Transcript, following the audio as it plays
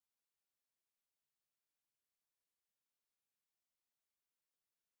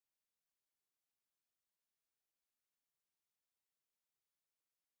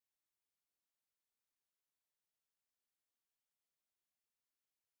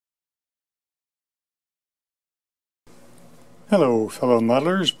Hello fellow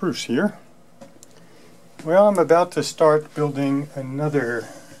modelers, Bruce here. Well, I'm about to start building another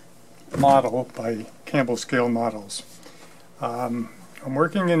model by Campbell scale models. I'm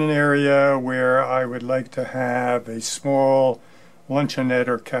working in an area where I would like to have a small luncheonette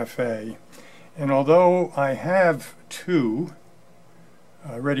or cafe, and although I have two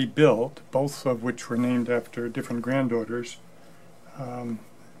already built, both of which were named after different granddaughters,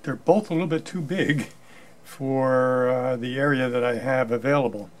 they're both a little bit too big for the area that I have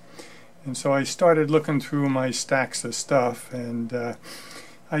available. And so I started looking through my stacks of stuff, and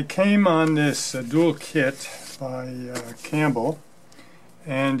I came on this dual kit by Campbell,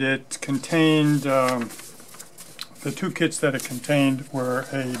 and it contained, the two kits that it contained were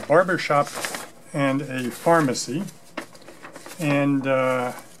a barber shop and a pharmacy. And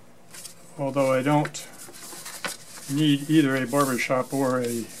although I don't need either a barber shop or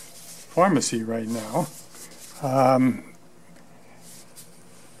a pharmacy right now, I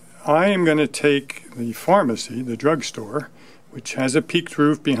am going to take the pharmacy, the drugstore, which has a peaked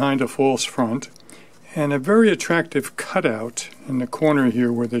roof behind a false front, and a very attractive cutout in the corner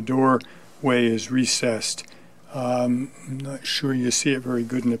here where the doorway is recessed. I'm not sure you see it very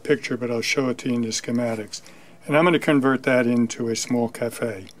good in the picture, but I'll show it to you in the schematics. And I'm going to convert that into a small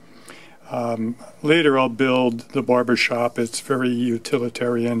cafe. Later I'll build the barber shop. It's very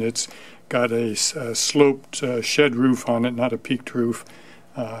utilitarian. It's got a sloped shed roof on it, not a peaked roof.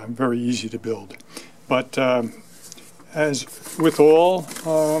 Very easy to build. But as with all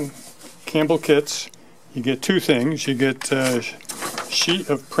Campbell kits, you get two things. You get a sheet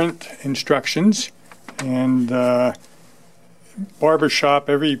of print instructions, and barber shop,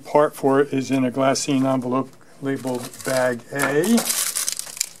 every part for it is in a glassine envelope labeled bag A.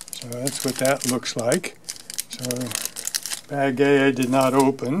 So that's what that looks like. So bag A I did not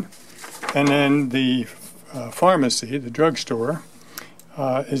open. And then the pharmacy, the drugstore,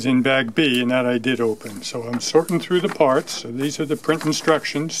 is in bag B, and that I did open. So I'm sorting through the parts. So these are the print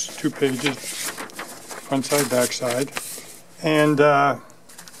instructions, 2 pages, front side, back side. And the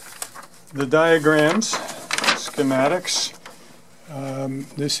diagrams, schematics.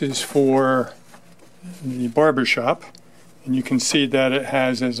 This is for the barber shop. And you can see that it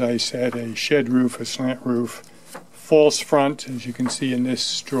has, as I said, a shed roof, a slant roof, false front, as you can see in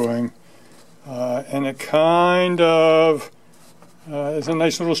this drawing. And it kind of is a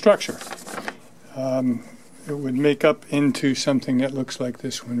nice little structure. It would make up into something that looks like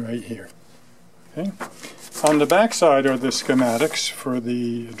this one right here. Okay. On the back side are the schematics for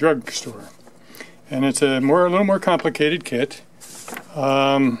the drugstore, and it's a little more complicated kit.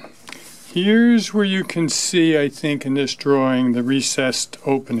 Here's where you can see, I think, in this drawing, the recessed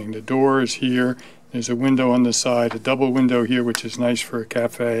opening. The door is here. There's a window on the side, a double window here, which is nice for a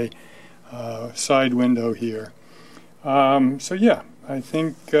cafe. Side window here. So yeah, I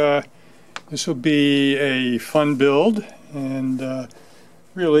think this will be a fun build, and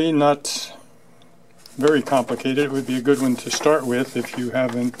really not very complicated. It would be a good one to start with if you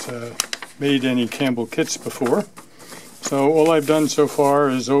haven't made any Campbell kits before. So all I've done so far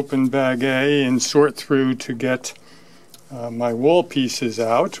is open bag A and sort through to get my wall pieces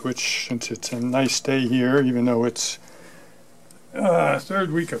out, which, since it's a nice day here, even though it's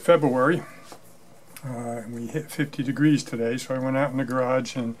third week of February, we hit 50 degrees today, so I went out in the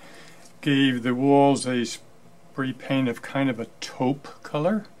garage and gave the walls a spray paint of kind of a taupe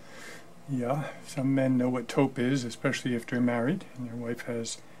color. Yeah, some men know what taupe is, especially if they're married and their wife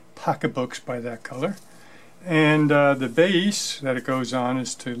has pocketbooks by that color. And the base that it goes on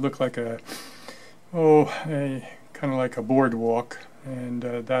is to look like a kind of like a boardwalk, and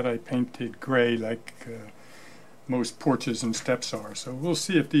that I painted gray like most porches and steps are. So we'll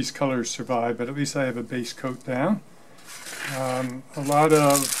see if these colors survive, but at least I have a base coat down. A lot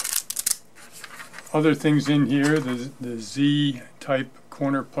of other things in here, the Z-type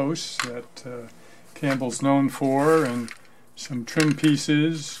corner posts that Campbell's known for, and some trim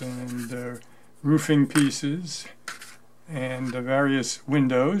pieces, and roofing pieces, and the various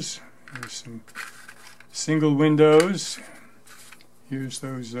windows. There's some single windows. Here's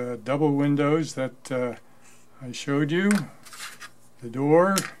those double windows that I showed you. The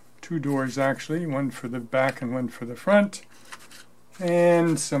door, 2 doors actually, one for the back and one for the front,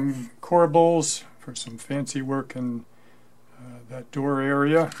 and some corbels for some fancy work in that door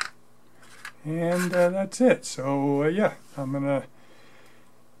area. And that's it. So yeah, I'm gonna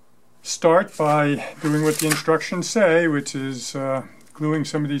start by doing what the instructions say, which is gluing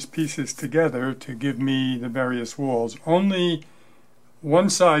some of these pieces together to give me the various walls. Only one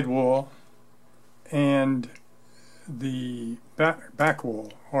side wall and the back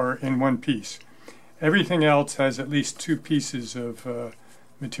wall are in one piece. Everything else has at least two pieces of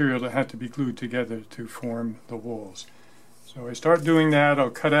material that have to be glued together to form the walls. So I start doing that. I'll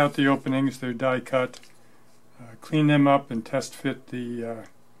cut out the openings, they're die cut, clean them up and test fit the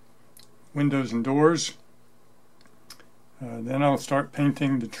windows and doors. Then I'll start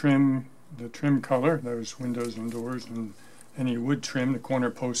painting the trim color, those windows and doors and any wood trim, the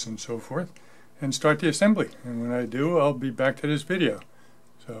corner posts and so forth, and start the assembly. And when I do, I'll be back to this video.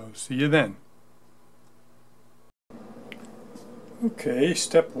 So see you then. Okay,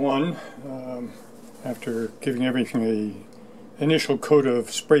 step one, after giving everything an initial coat of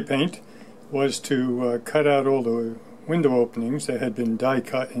spray paint, was to cut out all the window openings that had been die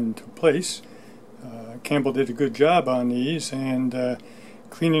cut into place. Campbell did a good job on these, and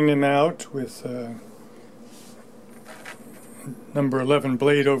cleaning them out with number 11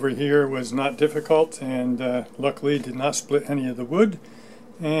 blade over here was not difficult, and luckily did not split any of the wood.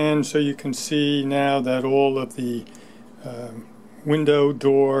 And so you can see now that all of the window,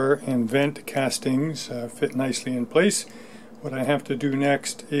 door, and vent castings fit nicely in place. What I have to do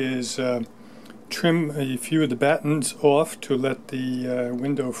next is trim a few of the battens off to let the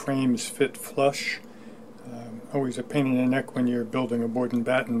window frames fit flush. Always a pain in the neck when you're building a board and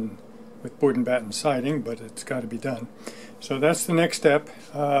batten with board and batten siding, but it's got to be done. So that's the next step.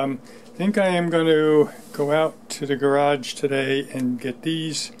 I think I am going to go out to the garage today and get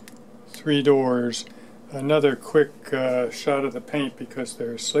these three doors another quick shot of the paint, because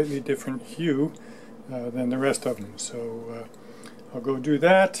they're a slightly different hue than the rest of them. So I'll go do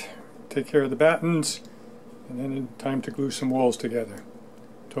that, take care of the battens, and then time to glue some walls together.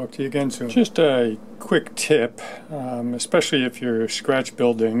 Talk to you again soon. Just a quick tip, especially if you're scratch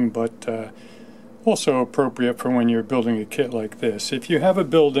building, but also appropriate for when you're building a kit like this. If you have a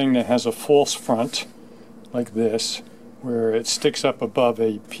building that has a false front, like this, where it sticks up above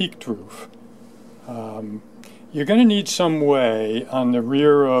a peaked roof, you're going to need some way on the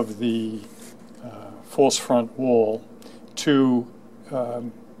rear of the false front wall to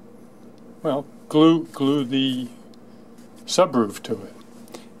well, glue the subroof to it.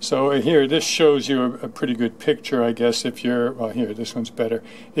 So here, this shows you a pretty good picture, I guess, if you're, well, here, this one's better.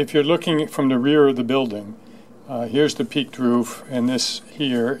 If you're looking from the rear of the building, here's the peaked roof, and this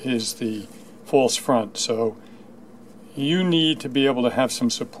here is the false front. So you need to be able to have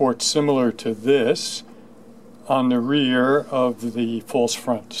some support similar to this on the rear of the false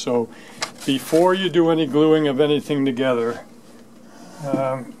front. So before you do any gluing of anything together,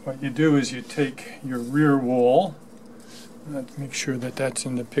 what you do is you take your rear wall. Let's make sure that that's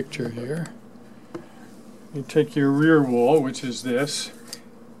in the picture here. You take your rear wall, which is this.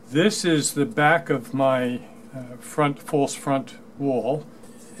 This is the back of my false front wall.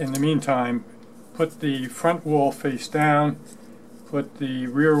 In the meantime, put the front wall face down, put the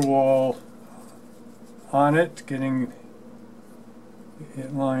rear wall on it, getting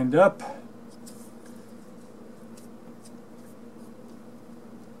it lined up.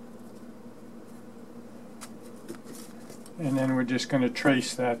 And then we're just going to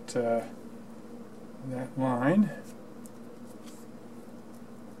trace that that line.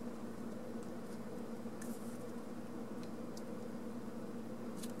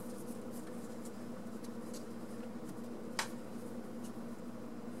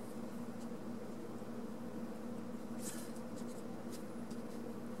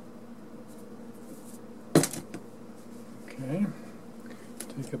 Okay.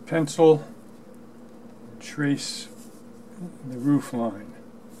 Take a pencil, trace the roof line,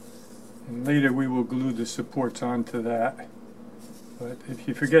 and later we will glue the supports onto that. But if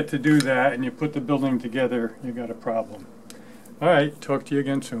you forget to do that and you put the building together, you got a problem. Alright, talk to you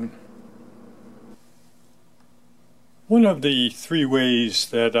again soon. One of the three ways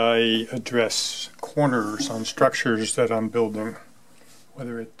that I address corners on structures that I'm building,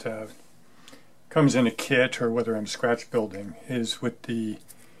 whether it comes in a kit or whether I'm scratch building, is with the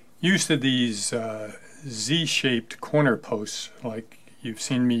use of these Z-shaped corner posts like you've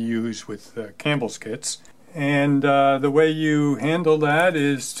seen me use with Campbell's kits. And the way you handle that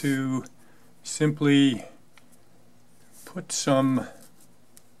is to simply put some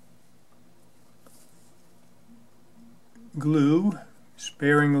glue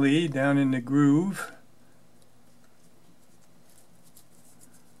sparingly down in the groove.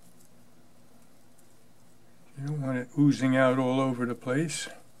 You don't want it oozing out all over the place.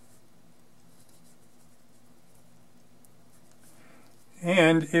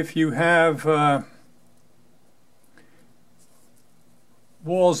 And if you have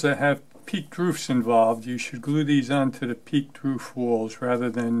walls that have peaked roofs involved, you should glue these onto the peaked roof walls rather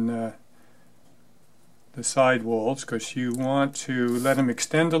than the side walls, because you want to let them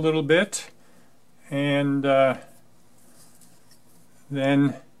extend a little bit and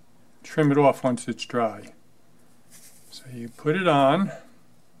then trim it off once it's dry. So you put it on.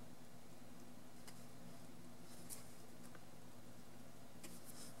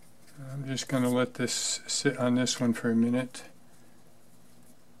 I'm just going to let this sit on this one for a minute.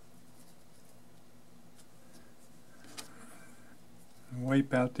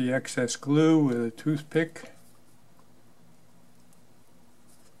 Wipe out the excess glue with a toothpick.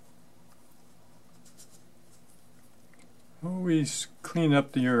 Always clean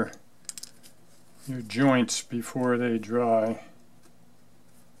up your joints before they dry.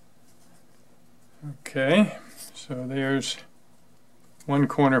 Okay, so there's one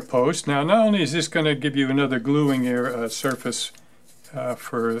corner post. Now, not only is this going to give you another gluing surface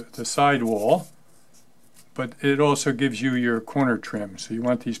for the side wall, but it also gives you your corner trim. So you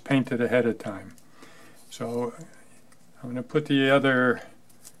want these painted ahead of time. So I'm going to put the other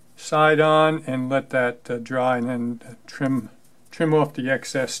side on and let that dry, and then trim off the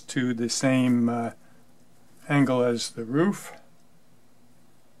excess to the same angle as the roof.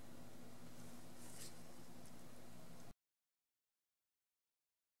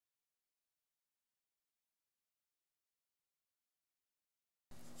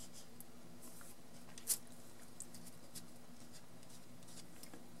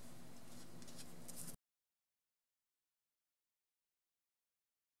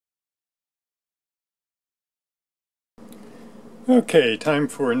 Okay, time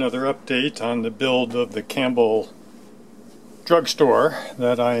for another update on the build of the Campbell drugstore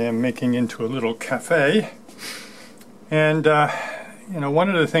that I am making into a little cafe. And you know, one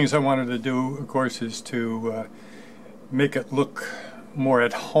of the things I wanted to do, of course, is to make it look more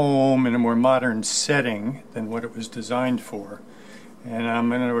at home in a more modern setting than what it was designed for. And I'm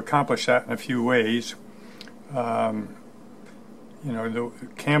going to accomplish that in a few ways. You know, the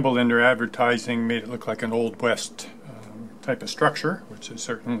Campbell in their advertising made it look like an Old West type of structure, which it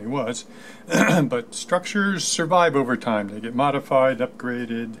certainly was. But structures survive over time. They get modified,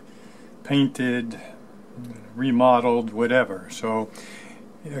 upgraded, painted, remodeled, whatever. So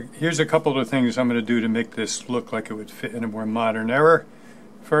here's a couple of things I'm going to do to make this look like it would fit in a more modern era.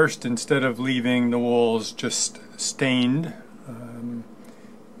 First, instead of leaving the walls just stained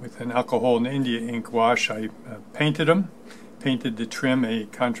with an alcohol and India ink wash, I painted them. Painted the trim a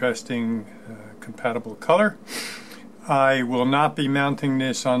contrasting compatible color. I will not be mounting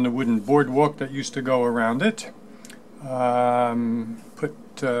this on the wooden boardwalk that used to go around it. Put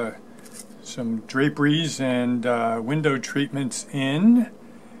some draperies and window treatments in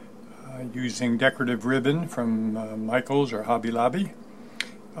using decorative ribbon from Michaels or Hobby Lobby.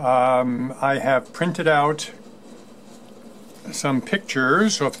 I have printed out some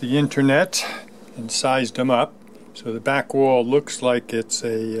pictures off the internet and sized them up. So the back wall looks like it's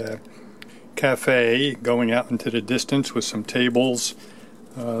a cafe going out into the distance with some tables.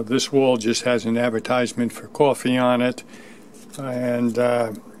 This wall just has an advertisement for coffee on it. And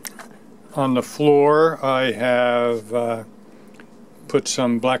on the floor I have put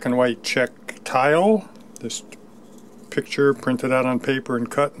some black and white check tile. This picture printed out on paper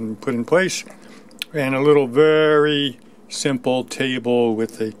and cut and put in place. And a little very simple table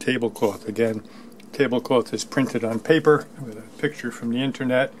with a tablecloth. Again, tablecloth is printed on paper with a picture from the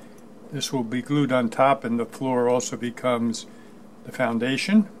internet. This will be glued on top, and the floor also becomes the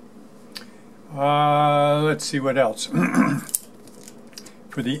foundation. Let's see what else.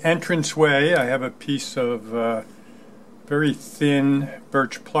 For the entranceway, I have a piece of very thin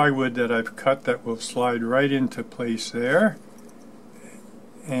birch plywood that I've cut that will slide right into place there.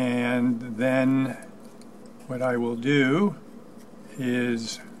 And then what I will do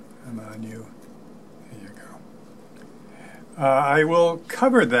is, come on you. I will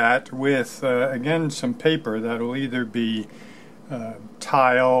cover that with, again, some paper that will either be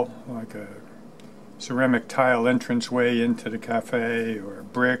tile, like a ceramic tile entranceway into the cafe, or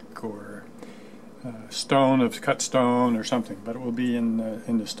brick, or stone, of cut stone, or something. But it will be in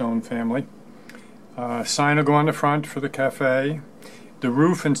the stone family. Sign will go on the front for the cafe. The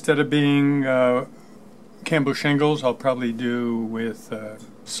roof, instead of being Campbell shingles, I'll probably do with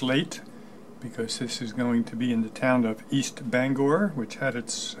slate, because this is going to be in the town of East Bangor, which had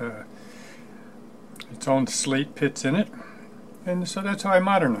its own slate pits in it. And so that's how I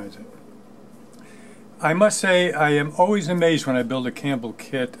modernize it. I must say, I am always amazed when I build a Campbell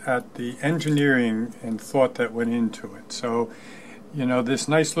kit at the engineering and thought that went into it. So, you know, this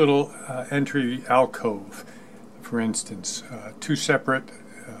nice little entry alcove, for instance, two separate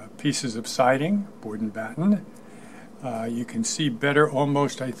pieces of siding, board and batten. You can see better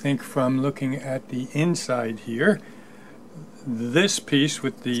almost, I think, from looking at the inside here. This piece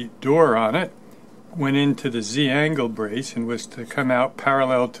with the door on it went into the Z-angle brace and was to come out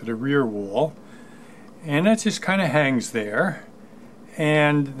parallel to the rear wall. And that just kind of hangs there.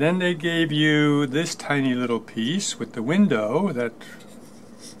 And then they gave you this tiny little piece with the window that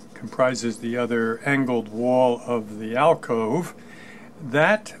comprises the other angled wall of the alcove.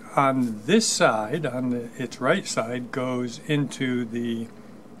 That on this side, on its right side, goes into the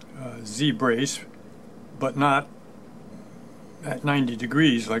Z-brace, but not at 90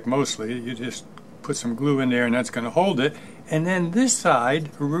 degrees like mostly. You just put some glue in there and that's going to hold it. And then this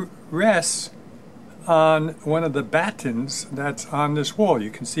side rests on one of the battens that's on this wall.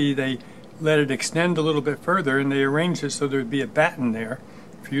 You can see they let it extend a little bit further and they arranged it so there'd be a batten there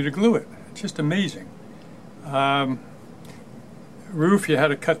for you to glue it. It's just amazing. Roof, you had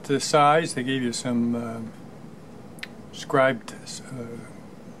to cut the size. They gave you some scribed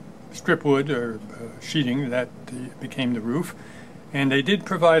strip wood or sheeting that became the roof. And they did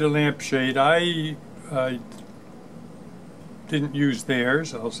provide a lampshade. I didn't use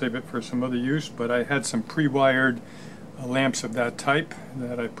theirs. I'll save it for some other use, but I had some pre-wired lamps of that type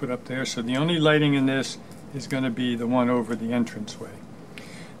that I put up there. So the only lighting in this is going to be the one over the entranceway.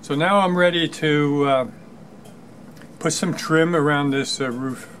 So now I'm ready to put some trim around this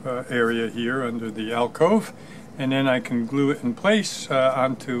roof area here under the alcove, and then I can glue it in place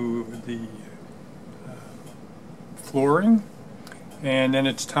onto the flooring. And then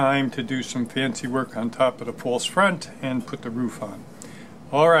it's time to do some fancy work on top of the false front and put the roof on.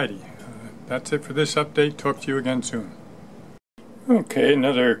 Alrighty, that's it for this update. Talk to you again soon. Okay,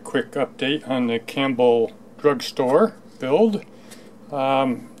 another quick update on the Campbell drugstore build.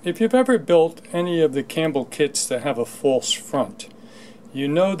 If you've ever built any of the Campbell kits that have a false front, you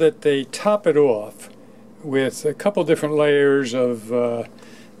know that they top it off with a couple different layers of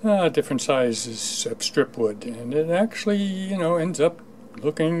different sizes of strip wood, and it actually, ends up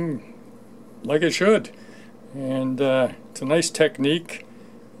looking like it should. And it's a nice technique.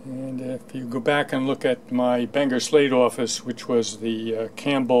 And if you go back and look at my Bangor Slate office, which was the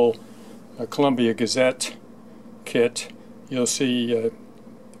Campbell Columbia Gazette kit, you'll see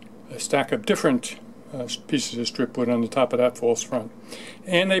a stack of different pieces of strip wood on the top of that false front.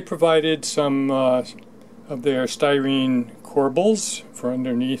 And they provided some of their styrene corbels for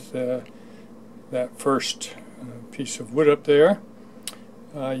underneath that first piece of wood up there.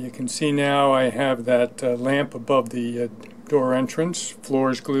 You can see now I have that lamp above the door entrance,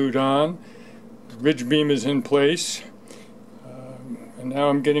 floors glued on, the ridge beam is in place, and now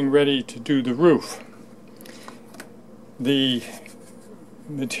I'm getting ready to do the roof. The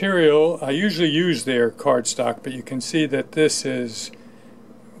material, I usually use their cardstock, but you can see that this has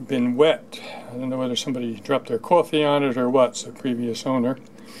been wet. I don't know whether somebody dropped their coffee on it or what, it's the previous owner.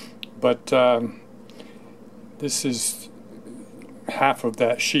 But this is half of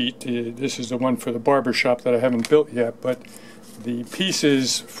that sheet. This is the one for the barber shop that I haven't built yet, but the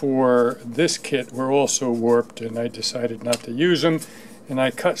pieces for this kit were also warped and I decided not to use them, and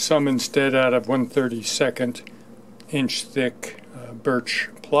I cut some instead out of 1/32 inch thick birch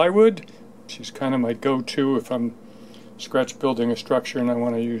plywood, which is kind of my go-to if I'm scratch building a structure and I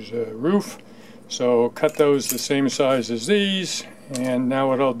want to use a roof. So cut those the same size as these, and now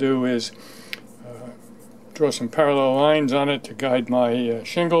what I'll do is draw some parallel lines on it to guide my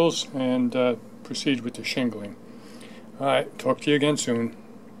shingles and proceed with the shingling. Alright, talk to you again soon.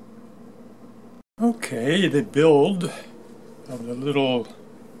 Okay, the build of the little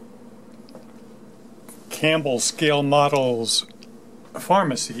Campbell Scale Models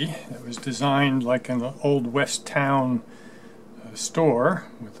pharmacy that was designed like an old West Town store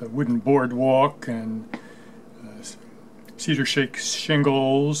with a wooden boardwalk and cedar shake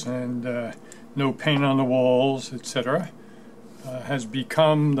shingles and no paint on the walls, etc., has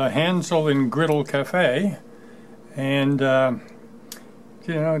become the Hansel and Gretel Cafe. And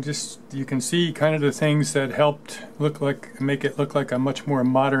just you can see kind of the things that helped make it look like a much more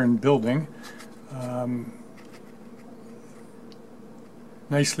modern building.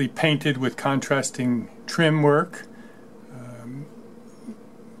 Nicely painted with contrasting trim work,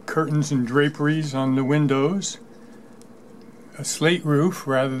 curtains and draperies on the windows, a slate roof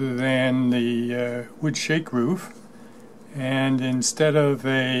rather than the wood shake roof, and instead of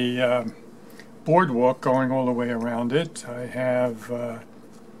a boardwalk going all the way around it, I have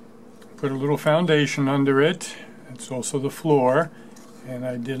put a little foundation under it. It's also the floor, and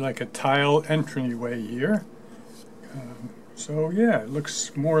I did like a tile entryway here. So yeah, it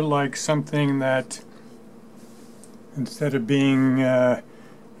looks more like something that, instead of being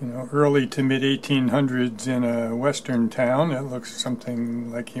early to mid 1800s in a western town, it looks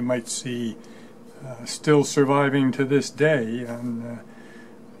something like you might see still surviving to this day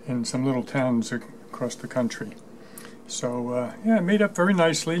in some little towns across the country. So yeah, made up very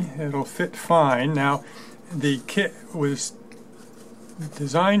nicely. It'll fit fine. Now, the kit was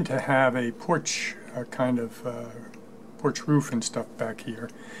designed to have a porch, kind of porch roof and stuff back here.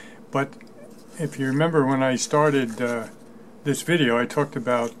 But if you remember when I started this video, I talked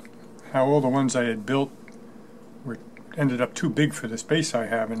about how all the ones I had built ended up too big for the space I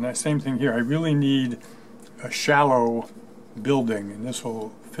have, and that same thing here. I really need a shallow building, and this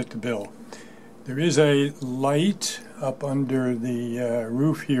will fit the bill. There is a light up under the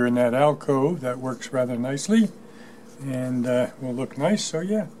roof here in that alcove that works rather nicely and will look nice. So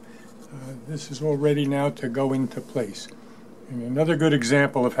yeah, this is all ready now to go into place. And another good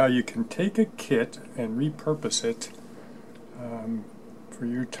example of how you can take a kit and repurpose it for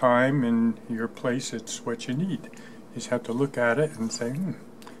your time and your place. It's what you need. You just have to look at it and say,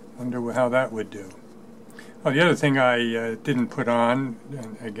 wonder how that would do. Oh, the other thing I didn't put on,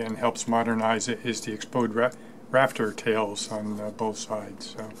 and again helps modernize it, is the exposed rafter tails on both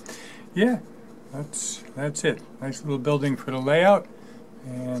sides. So yeah, that's it. Nice little building for the layout,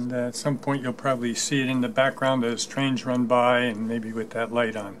 and at some point you'll probably see it in the background as trains run by, and maybe with that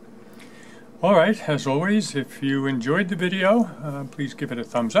light on. Alright, as always, if you enjoyed the video, please give it a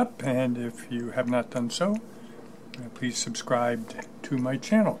thumbs up, and if you have not done so, please subscribe to my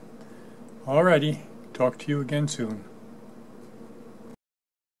channel. Alrighty, talk to you again soon.